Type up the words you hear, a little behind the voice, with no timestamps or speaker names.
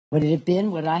Would it have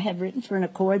been what I have written for an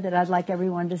accord that I'd like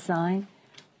everyone to sign?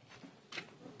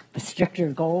 Stricter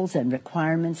goals and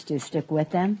requirements to stick with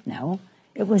them? No.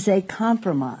 It was a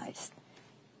compromise.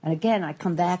 And again, I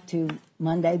come back to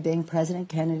Monday being President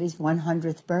Kennedy's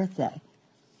 100th birthday.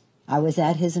 I was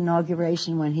at his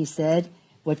inauguration when he said,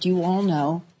 what you all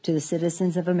know to the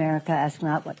citizens of America, ask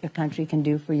not what your country can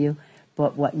do for you,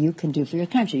 but what you can do for your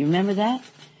country. You remember that?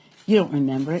 You don't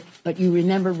remember it, but you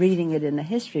remember reading it in the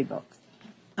history books.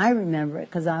 I remember it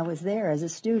because I was there as a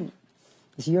student.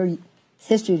 It's your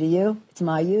history to you, it's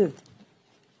my youth.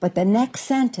 But the next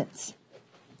sentence,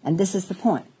 and this is the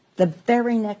point, the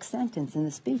very next sentence in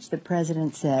the speech, the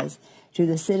president says, to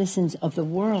the citizens of the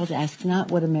world, ask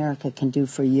not what America can do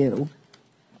for you,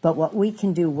 but what we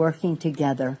can do working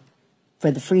together for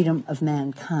the freedom of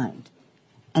mankind.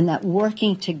 And that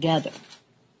working together,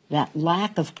 that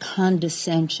lack of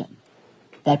condescension,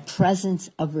 that presence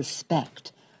of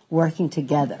respect, working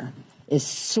together, is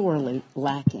sorely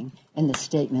lacking in the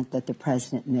statement that the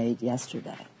president made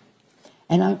yesterday.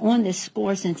 And on this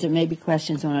score, since there may be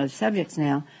questions on other subjects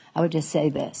now, I would just say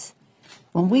this.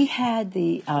 When we had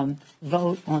the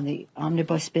vote on the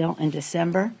omnibus bill in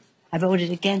December, I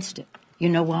voted against it. You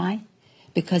know why?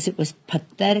 Because it was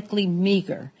pathetically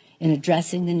meager in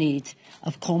addressing the needs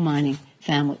of coal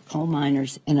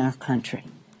miners in our country.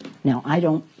 Now,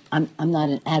 I'm not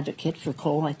an advocate for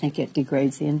coal. I think it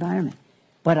degrades the environment.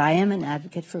 But I am an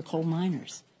advocate for coal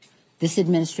miners. This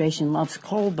administration loves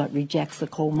coal but rejects the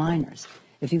coal miners.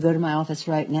 If you go to my office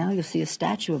right now, you'll see a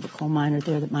statue of a coal miner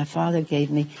there that my father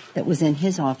gave me that was in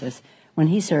his office when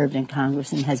he served in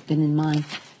Congress and has been in mine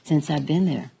since I've been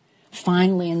there.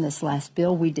 Finally, in this last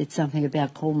bill, we did something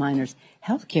about coal miners'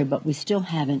 health care, but we still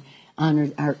haven't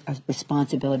honored our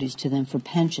responsibilities to them for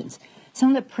pensions. So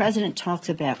when the president talks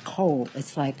about coal,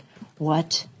 it's like,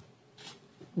 what,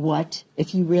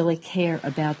 if you really care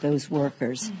about those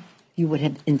workers, you would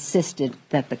have insisted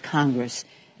that the Congress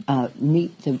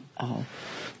meet the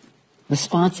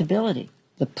responsibility,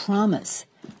 the promise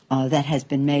that has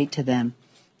been made to them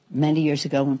many years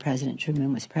ago when President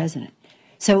Truman was president.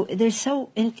 So it's so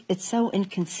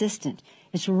inconsistent.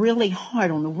 It's really hard.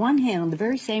 On the one hand, on the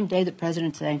very same day the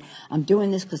president's saying, I'm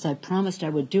doing this because I promised I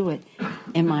would do it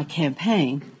in my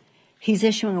campaign, he's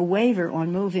issuing a waiver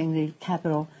on moving the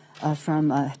capital from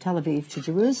Tel Aviv to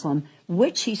Jerusalem,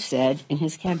 which he said in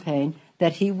his campaign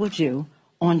that he would do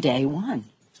on day one.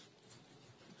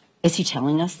 Is he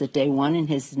telling us that day one in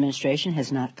his administration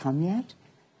has not come yet?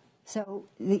 So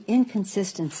the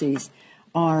inconsistencies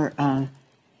are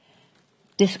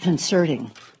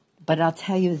disconcerting. But I'll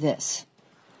tell you this.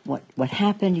 What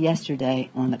happened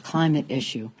yesterday on the climate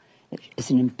issue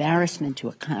is an embarrassment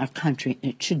to our country.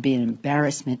 It should be an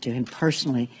embarrassment to him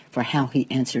personally for how he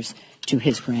answers to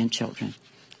his grandchildren.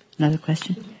 Another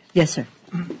question? Yes, sir.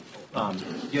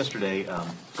 Yesterday,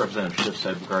 Representative Schiff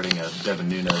said regarding Devin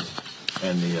Nunes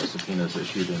and the subpoenas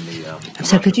issued in the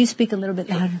So could you speak a little bit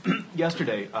louder?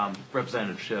 Yesterday,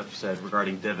 Representative Schiff said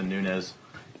regarding Devin Nunes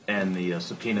and the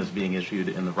subpoenas being issued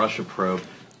in the Russia probe,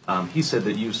 he said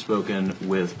that you've spoken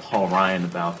with Paul Ryan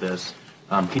about this.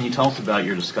 Can you tell us about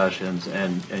your discussions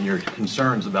and your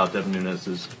concerns about Devin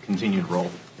Nunes' continued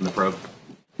role in the probe?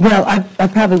 Well, I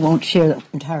probably won't share the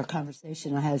entire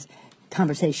conversation.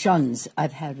 Conversations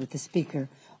I've had with the Speaker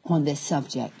on this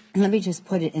subject. And let me just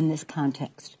put it in this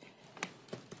context.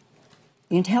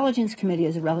 The Intelligence Committee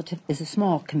is a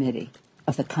small committee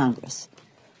of the Congress.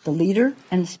 The leader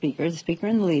and the Speaker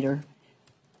and the leader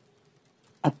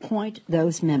appoint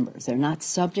those members. They're not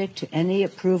subject to any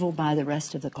approval by the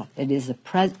rest of the Congress.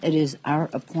 It is our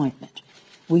appointment.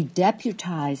 We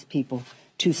deputize people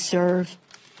to serve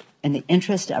in the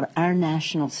interest of our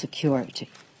national security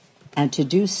and to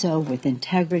do so with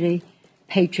integrity,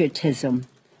 patriotism,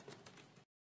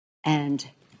 and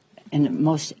in the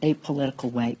most apolitical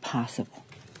way possible.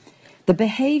 The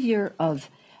behavior of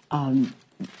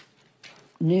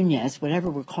Nunes, whatever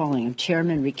we're calling him,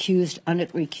 chairman, recused,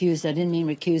 unrecused, I didn't mean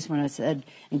recused when I said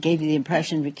and gave you the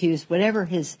impression recused,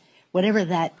 whatever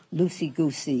that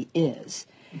loosey-goosey is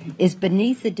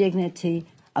beneath the dignity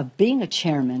of being a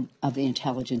chairman of the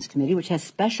Intelligence Committee, which has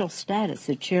special status.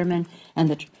 The chairman and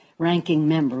the ranking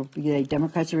member, be they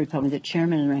Democrats or Republicans, the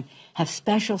chairman and the rank, have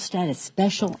special status,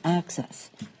 special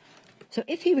access. So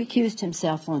if he recused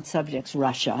himself on subjects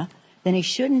Russia, then he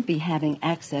shouldn't be having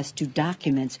access to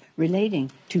documents relating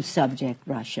to subject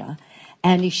Russia,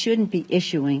 and he shouldn't be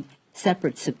issuing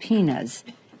separate subpoenas,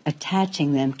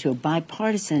 attaching them to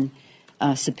bipartisan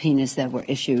subpoenas that were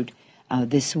issued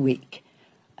this week.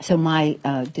 So my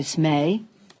dismay,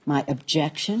 my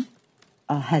objection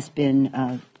has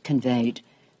been conveyed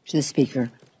to the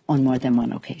Speaker on more than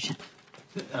one occasion.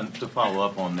 To follow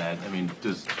up on that, I mean,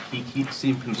 does he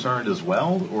seem concerned as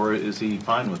well, or is he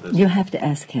fine with this? You have to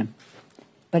ask him.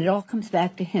 But it all comes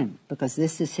back to him, because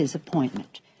this is his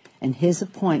appointment. And his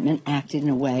appointment acted in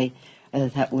a way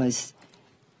that was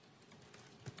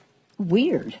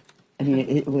weird. I mean,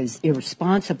 it was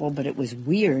irresponsible, but it was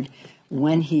weird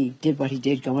when he did what he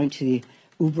did, going to the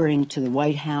Ubering to the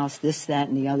White House, this, that,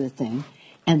 and the other thing.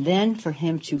 And then for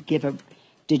him to give a...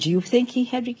 Did you think he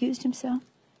had recused himself?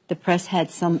 The press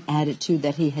had some attitude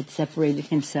that he had separated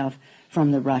himself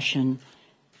from the Russian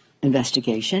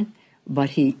investigation,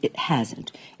 but it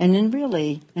hasn't. And then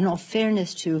really, in all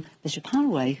fairness to Mr.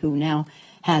 Conway, who now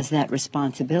has that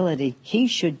responsibility, he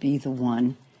should be the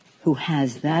one who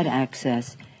has that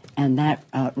access and that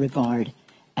regard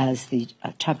as the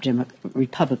top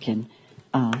Republican,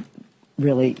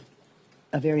 really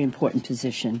a very important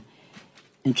position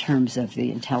in terms of the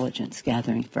intelligence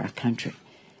gathering for our country.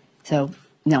 So,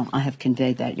 no, I have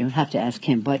conveyed that. You'll have to ask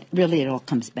him. But really, it all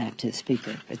comes back to the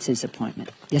Speaker. It's his appointment.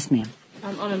 Yes, ma'am.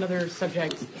 On another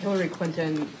subject, Hillary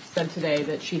Clinton said today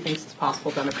that she thinks it's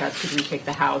possible Democrats could retake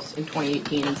the House in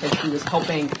 2018 and said she was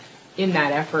helping in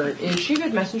that effort. Is she a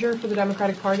good messenger for the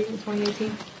Democratic Party in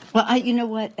 2018? Well, you know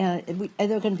what? There are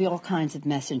going to be all kinds of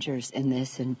messengers in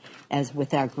this. And as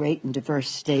with our great and diverse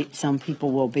state, some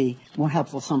people will be more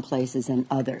helpful some places than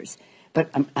others. But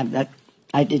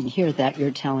I didn't hear that.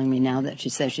 You're telling me now that she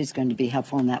says she's going to be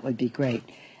helpful, and that would be great.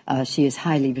 She is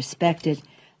highly respected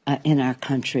in our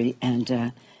country,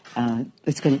 and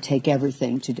it's going to take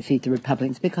everything to defeat the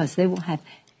Republicans, because they will have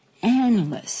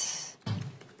endless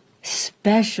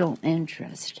special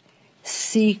interest,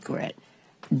 secret,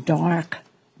 dark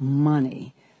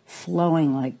money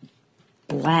flowing like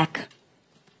black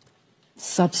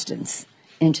substance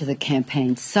into the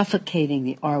campaign, suffocating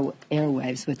the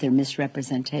airwaves with their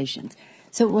misrepresentations.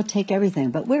 So it will take everything.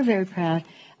 But we're very proud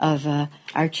of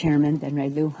our chairman, Ben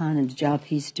Ray Lujan, and the job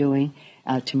he's doing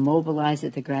to mobilize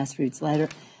at the grassroots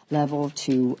level,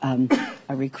 to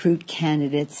recruit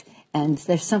candidates. And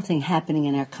there's something happening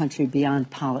in our country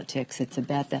beyond politics. It's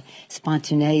about the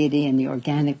spontaneity and the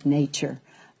organic nature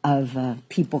of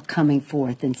people coming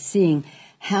forth and seeing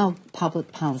how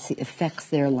public policy affects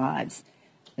their lives.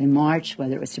 In March,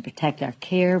 whether it was to protect our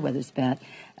care, whether it's about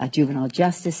a juvenile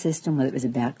justice system, whether it was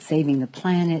about saving the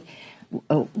planet,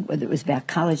 whether it was about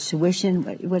college tuition,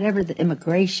 whatever the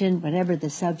immigration, whatever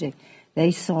the subject, they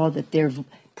saw that their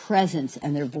presence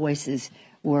and their voices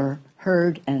were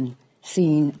heard and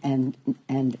seen,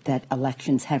 and that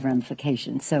elections have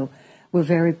ramifications. So we're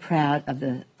very proud of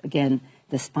the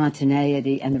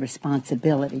spontaneity and the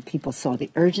responsibility. People saw the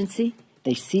urgency.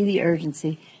 They see the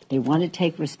urgency. They want to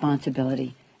take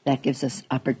responsibility. That gives us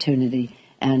opportunity,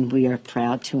 and we are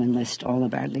proud to enlist all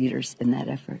of our leaders in that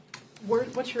effort.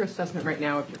 What's your assessment right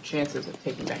now of your chances of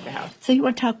taking back the House? So you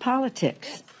want to talk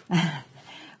politics?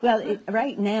 Well,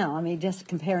 right now, I mean, just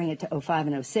comparing it to 2005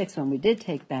 and 2006 when we did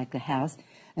take back the House,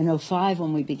 and 2005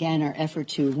 when we began our effort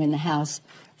to win the House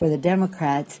for the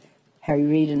Democrats, Harry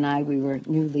Reid and I, we were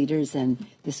new leaders, and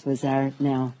this was our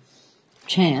now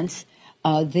chance.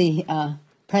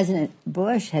 President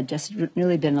Bush had just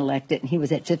newly been elected, and he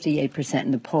was at 58%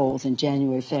 in the polls in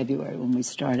January, February when we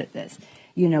started this.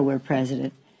 You know where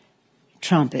President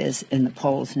Trump is in the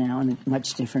polls now, in a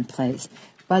much different place.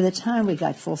 By the time we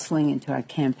got full swing into our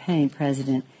campaign,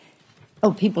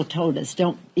 people told us,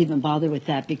 don't even bother with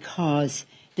that because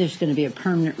there's going to be a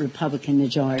permanent Republican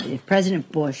majority. If President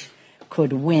Bush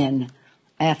could win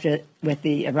with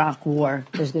the Iraq War,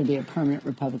 there's going to be a permanent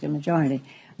Republican majority.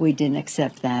 We didn't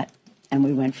accept that, and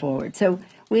we went forward. So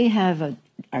we have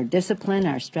our discipline,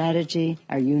 our strategy,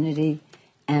 our unity,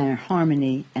 and our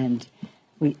harmony, and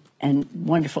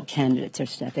wonderful candidates are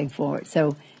stepping forward.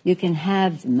 So you can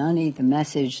have the money, the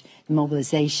message, the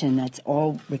mobilization, that's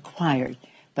all required,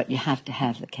 but you have to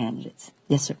have the candidates.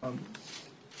 Yes, sir.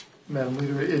 Madam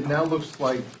Leader, it now looks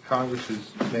like Congress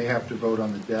may have to vote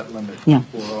on the debt limit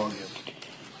before August.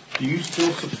 Do you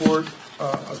still support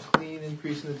a clean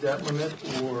increase in the debt limit,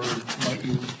 or might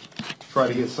you try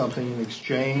to get something in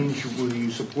exchange? Will you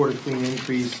support a clean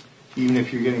increase even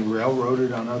if you're getting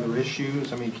railroaded on other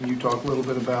issues? I mean, can you talk a little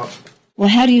bit about... Well,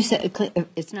 how do you say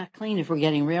it's not clean if we're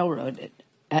getting railroaded?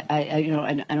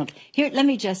 I don't... Here, let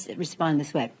me just respond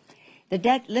this way.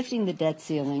 Lifting the debt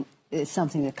ceiling is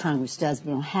something that Congress does.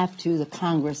 We don't have to. The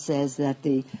Congress says that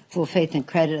the full faith and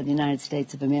credit of the United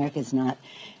States of America is not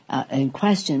in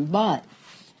question, but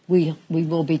we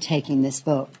will be taking this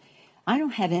vote. I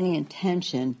don't have any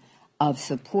intention of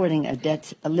supporting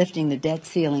lifting the debt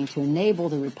ceiling to enable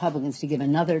the Republicans to give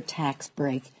another tax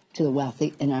break to the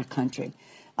wealthy in our country,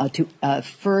 to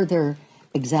further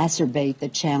exacerbate the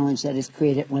challenge that is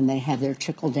created when they have their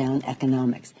trickle-down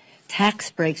economics.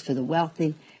 Tax breaks for the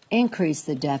wealthy, increase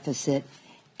the deficit,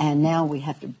 and now we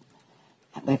have to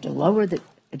lower the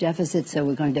deficit, so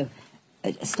we're going to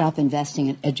stop investing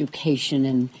in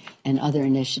education and other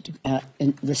initiatives,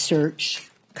 in research,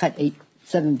 cut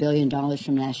 $7 billion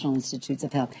from National Institutes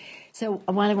of Health. So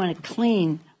when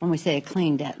we say a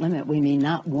clean debt limit, we mean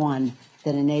not one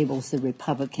that enables the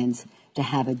Republicans to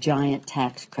have a giant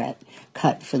tax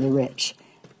cut for the rich.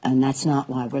 And that's not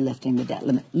why we're lifting the debt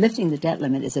limit. Lifting the debt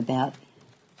limit is about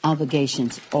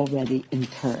obligations already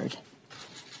incurred.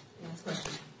 Last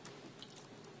question.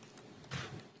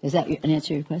 Is that an answer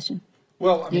to your question?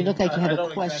 Well, I mean, you look like you have a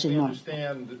question mark. I don't exactly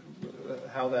understand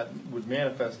how that would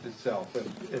manifest itself.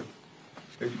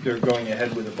 If they're going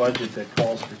ahead with a budget that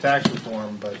calls for tax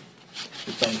reform, but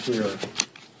it's unclear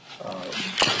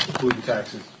who the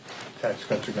tax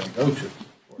cuts are going to go to.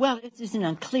 Well, it isn't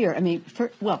unclear. I mean,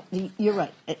 you're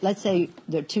right. Let's say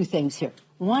there are two things here.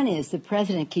 One is the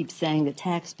president keeps saying the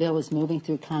tax bill is moving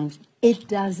through Congress. It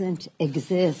doesn't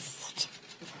exist.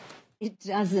 It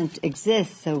doesn't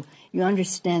exist. So you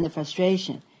understand the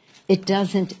frustration. It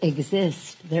doesn't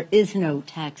exist. There is no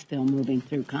tax bill moving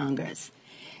through Congress.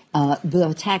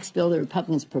 The tax bill the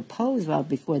Republicans proposed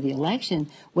before the election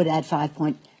would add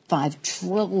 $5.5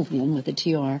 trillion with a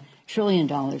TR trillion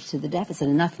dollars to the deficit,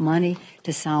 enough money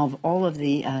to solve all of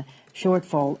the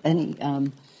shortfall, any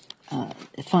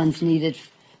funds needed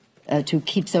to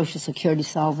keep Social Security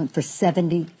solvent for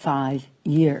 75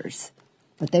 years.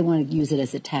 But they want to use it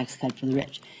as a tax cut for the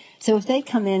rich. So if they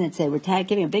come in and say, we're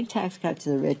giving a big tax cut to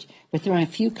the rich, we're throwing a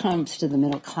few crumbs to the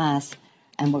middle class,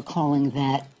 and we're calling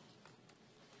that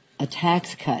a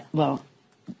tax cut, well,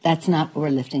 that's not what we're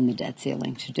lifting the debt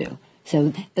ceiling to do.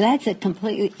 So that's a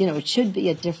completely, it should be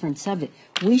a different subject.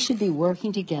 We should be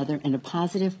working together in a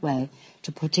positive way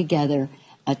to put together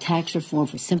a tax reform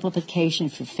for simplification,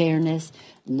 for fairness,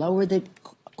 lower the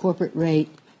corporate rate,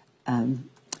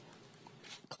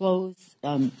 close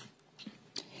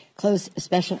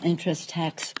special interest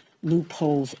tax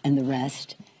loopholes and the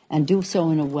rest, and do so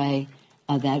in a way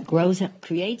that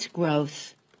creates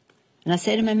growth. And I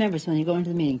say to my members when you go into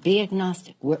the meeting, be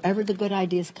agnostic. Wherever the good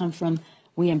ideas come from,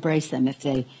 we embrace them if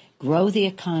they grow the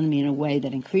economy in a way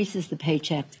that increases the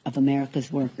paychecks of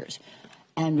America's workers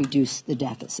and reduce the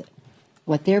deficit.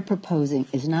 What they're proposing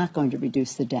is not going to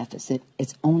reduce the deficit.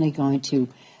 It's only going to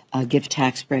give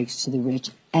tax breaks to the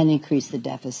rich and increase the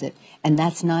deficit. And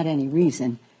that's not any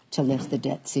reason to lift the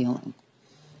debt ceiling.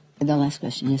 And the last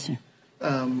question, yes, sir.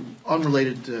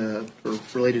 Unrelated or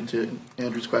related to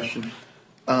Andrew's question,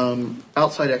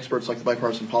 outside experts like the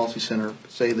Bipartisan Policy Center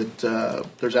say that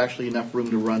there's actually enough room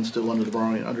to run still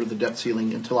under the debt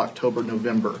ceiling until October,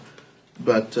 November.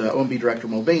 But OMB Director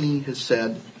Mulvaney has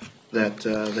said that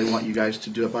they want you guys to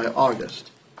do it by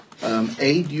August.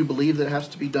 A, do you believe that it has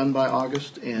to be done by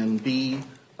August? And B,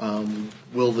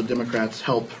 will the Democrats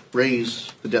help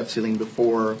raise the debt ceiling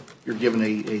before you're given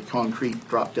a concrete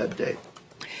drop-dead date?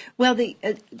 Well,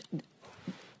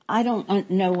 I don't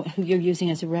know who you're using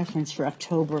as a reference for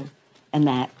October and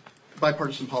that.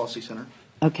 Bipartisan Policy Center.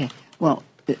 Okay. Well,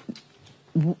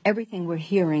 everything we're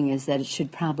hearing is that it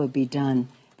should probably be done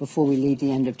before we leave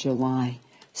the end of July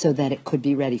so that it could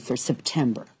be ready for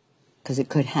September, because it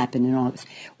could happen in August.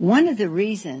 One of the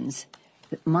reasons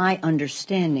that my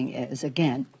understanding is,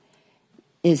 again,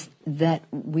 is that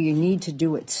we need to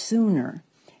do it sooner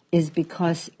is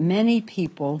because many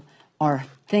people are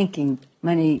thinking,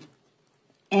 many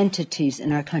entities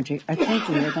in our country are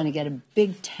thinking they're going to get a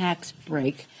big tax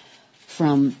break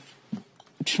from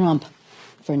Trump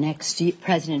for next year,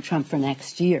 President Trump for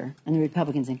next year, and the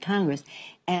Republicans in Congress.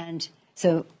 And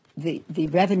so the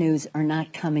revenues are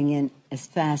not coming in as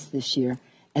fast this year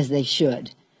as they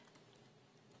should.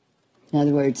 In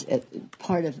other words,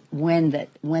 part of when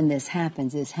this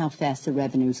happens is how fast the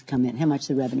revenues come in, how much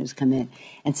the revenues come in.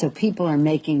 And so people are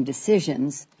making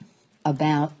decisions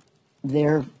about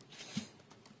their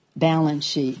balance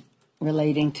sheet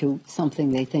relating to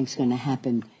something they think is going to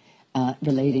happen,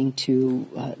 relating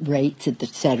to rates, et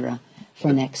cetera,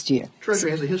 for next year.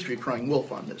 Treasury has a history of crying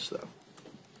wolf on this, though.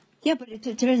 Yeah, but it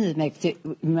doesn't make it.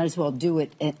 You might as well do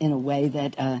it in a way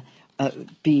that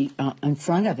be in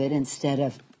front of it instead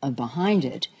of behind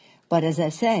it. But as I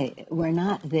say, we're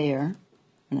not there,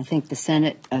 and I think the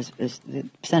Senate, as the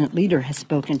Senate leader has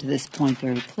spoken to this point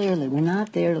very clearly. We're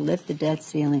not there to lift the debt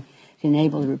ceiling to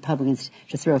enable the Republicans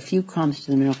to throw a few crumbs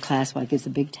to the middle class while it gives a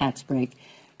big tax break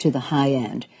to the high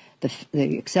end.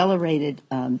 The accelerated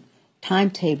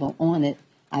timetable on it,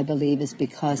 I believe, is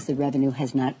because the revenue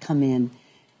has not come in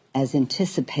as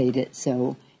anticipated.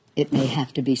 So it may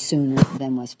have to be sooner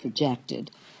than was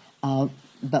projected,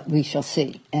 but we shall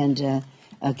see. And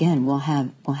again, we'll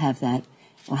have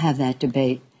that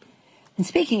debate. And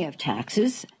speaking of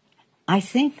taxes, I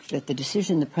think that the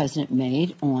decision the president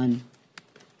made on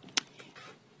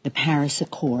the Paris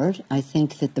Accord, I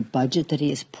think that the budget that he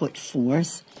has put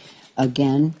forth,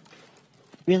 again,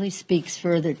 really speaks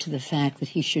further to the fact that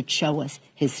he should show us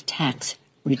his tax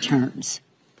returns.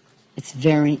 It's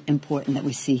very important that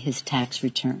we see his tax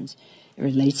returns. It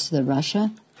relates to the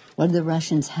Russia. What do the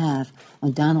Russians have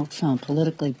on Donald Trump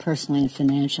politically, personally, and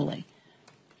financially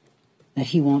that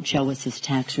he won't show us his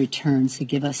tax returns to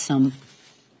give us some?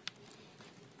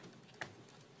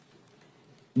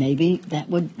 Maybe that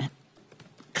would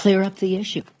clear up the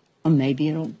issue, or maybe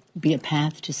it'll be a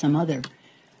path to some other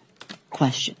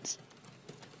questions.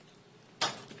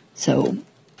 So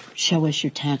show us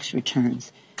your tax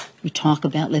returns. We talk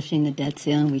about lifting the debt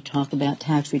ceiling. We talk about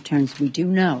tax returns. We do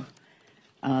know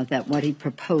that what he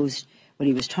proposed, what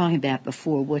he was talking about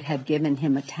before, would have given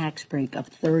him a tax break of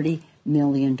 $30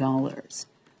 million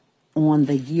on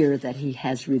the year that he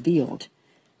has revealed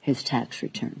his tax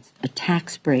returns. A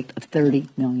tax break of $30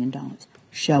 million.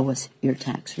 Show us your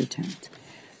tax returns.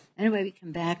 Anyway, we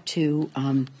come back to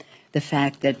the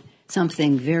fact that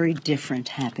something very different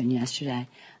happened yesterday.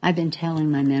 I've been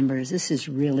telling my members this is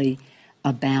really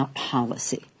about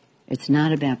policy. It's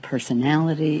not about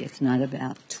personality. It's not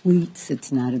about tweets.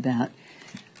 It's not about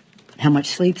how much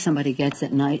sleep somebody gets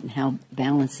at night and how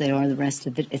balanced they are the rest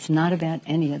of it. It's not about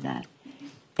any of that.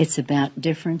 It's about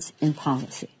difference in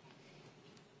policy.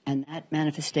 And that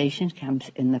manifestation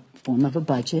comes in the form of a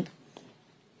budget,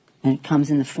 and it comes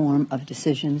in the form of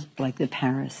decisions like the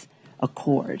Paris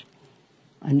Accord.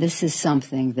 And this is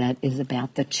something that is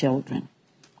about the children.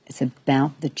 It's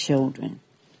about the children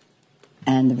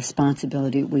and the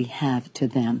responsibility we have to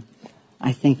them.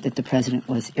 I think that the president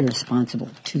was irresponsible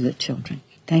to the children.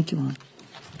 Thank you all.